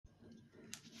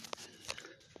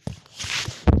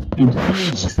It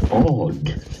feels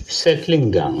odd settling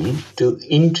down to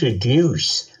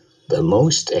introduce the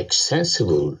most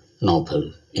accessible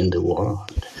novel in the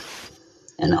world,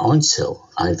 and also,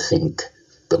 I think,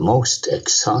 the most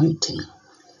exciting.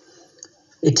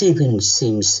 It even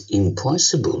seems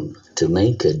impossible to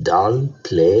make a dull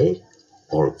play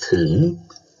or film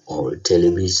or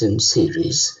television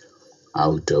series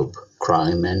out of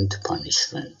Crime and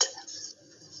Punishment.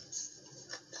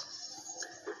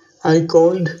 I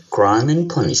called Crime and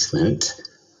Punishment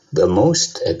the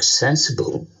most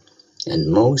accessible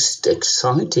and most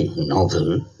exciting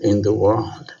novel in the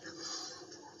world.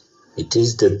 It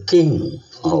is the king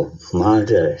of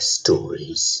murder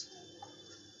stories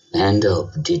and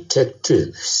of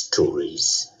detective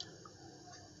stories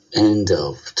and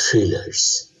of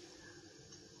thrillers.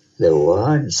 The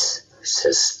words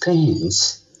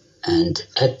suspense and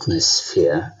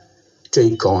atmosphere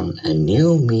take on a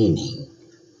new meaning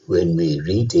when we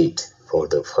read it for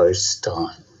the first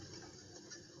time.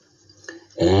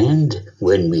 And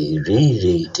when we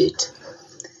reread it,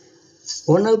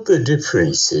 one of the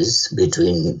differences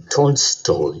between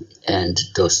Tolstoy and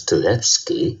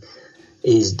Dostoevsky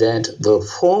is that the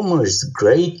former's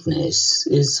greatness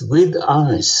is with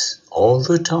us all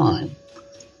the time,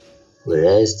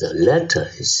 whereas the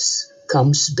latter's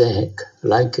comes back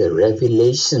like a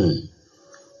revelation,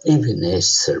 even a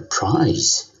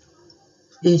surprise,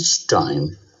 each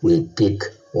time we pick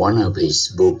one of his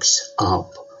books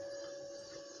up.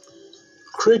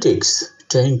 Critics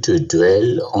tend to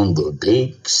dwell on the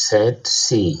big set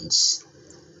scenes.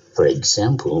 For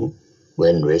example,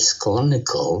 when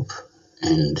Raskolnikov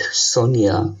and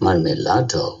Sonia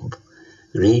Marmeladov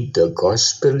read the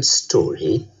gospel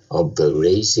story of the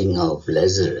raising of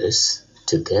Lazarus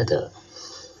together.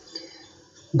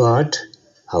 But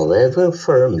however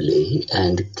firmly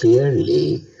and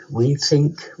clearly we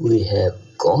think we have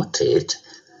got it,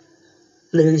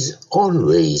 there is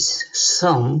always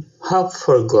some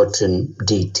half-forgotten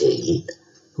detail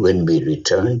when we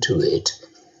return to it,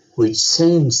 which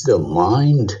sends the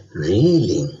mind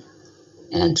reeling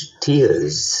and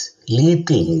tears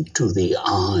leaping to the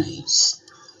eyes.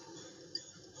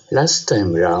 Last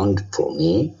time round for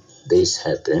me, this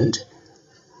happened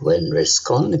when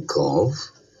Raskolnikov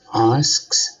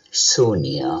asks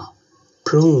Sonia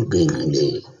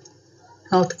probingly,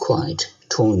 not quite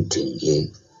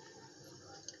tauntingly,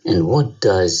 "And what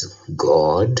does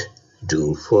God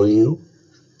do for you?"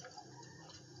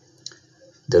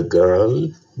 The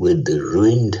girl with the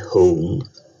ruined home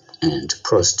and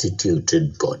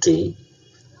prostituted body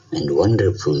and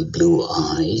wonderful blue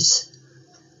eyes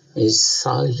is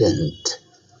silent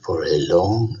for a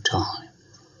long time.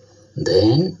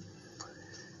 Then,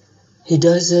 "He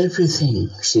does everything,"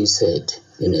 she said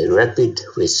in a rapid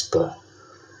whisper,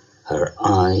 her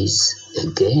eyes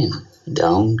again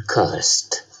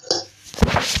downcast